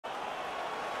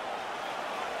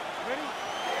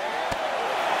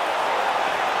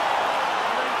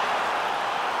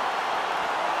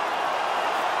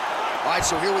All right,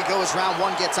 so here we go as round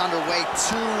one gets underway.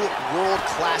 Two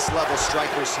world-class level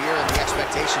strikers here, and the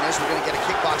expectation is we're going to get a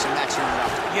kickboxing match here in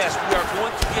round two. Yes, we are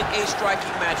going to get a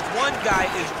striking match. One guy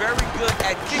is very good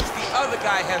at kicks. The other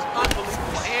guy has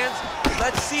unbelievable hands.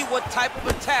 Let's see what type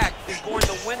of attack is going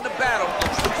to win the battle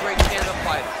of two great stand-up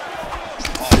fighters.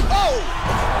 Oh!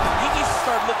 He needs to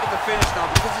start looking to finish now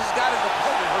because he's got his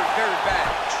opponent hurt very bad.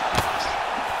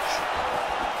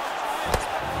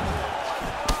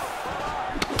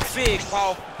 Big,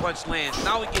 powerful punch lands.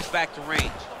 Now he gets back to range.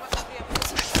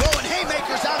 Throwing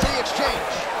haymakers out of the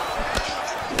exchange.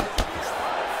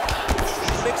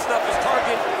 Mixing up his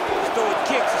target. He's throwing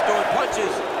kicks. He's throwing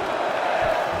punches.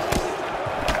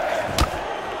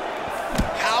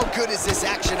 How good is this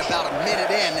action about a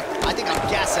minute in? I think I'm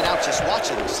gassing out just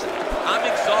watching this thing. I'm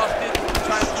exhausted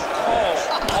trying to call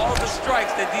all the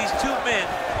strikes that these two men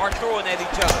are throwing at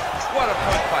each other. What a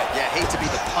fun fight. Yeah, hate to be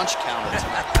the punch counter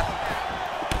tonight.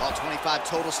 All 25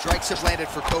 total strikes have landed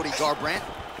for Cody Garbrandt.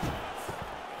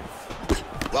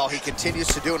 Well, he continues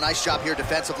to do a nice job here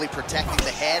defensively, protecting the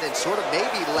head and sort of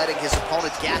maybe letting his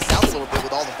opponent gas out a little bit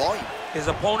with all the volume. His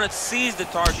opponent sees the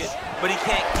target, but he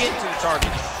can't get to the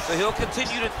target. So he'll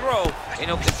continue to throw, and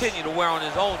he'll continue to wear on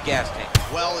his own gas tank.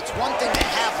 Well, it's one thing to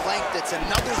have length, it's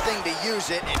another thing to use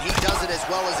it, and he does it as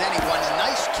well as anyone.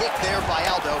 Nice kick there by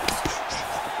Aldo.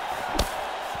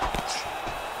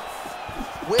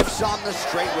 Whips on the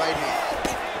straight right hand.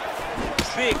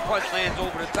 Big punch lands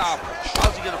over the top.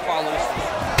 How's he gonna follow this one?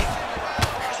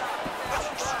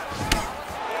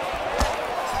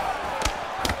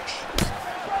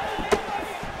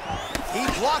 He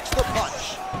blocks the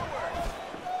punch.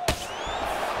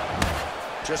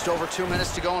 Just over 2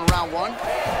 minutes to go in round one.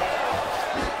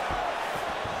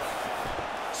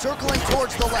 Circling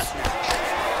towards the left.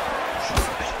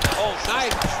 Oh,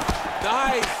 nice.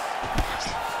 Nice.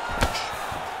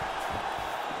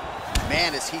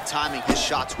 Man, is he timing his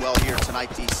shots well here tonight,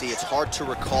 DC. It's hard to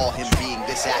recall him being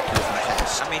this accurate in the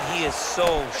past. I mean, he is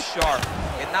so sharp.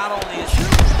 And not only is he...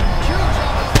 Huge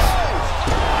on the nose!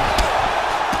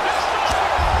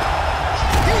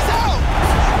 He's out!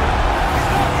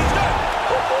 He's done.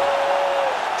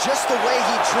 Just the way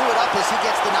he drew it up as he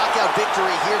gets the knockout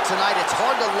victory here tonight, it's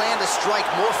hard to land a strike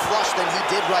more flush than he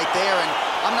did right there, and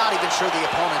I'm not even sure the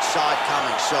opponent saw it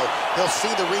coming. So he'll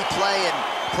see the replay and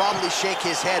probably shake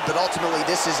his head, but ultimately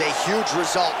this is a huge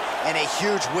result and a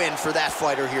huge win for that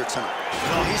fighter here tonight.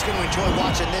 Well, he's going to enjoy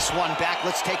watching this one back.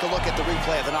 Let's take a look at the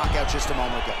replay of the knockout just a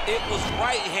moment ago. It was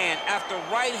right hand after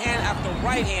right hand after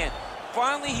right hand.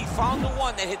 Finally, he found the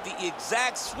one that hit the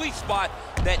exact sweet spot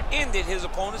that ended his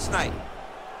opponent's night.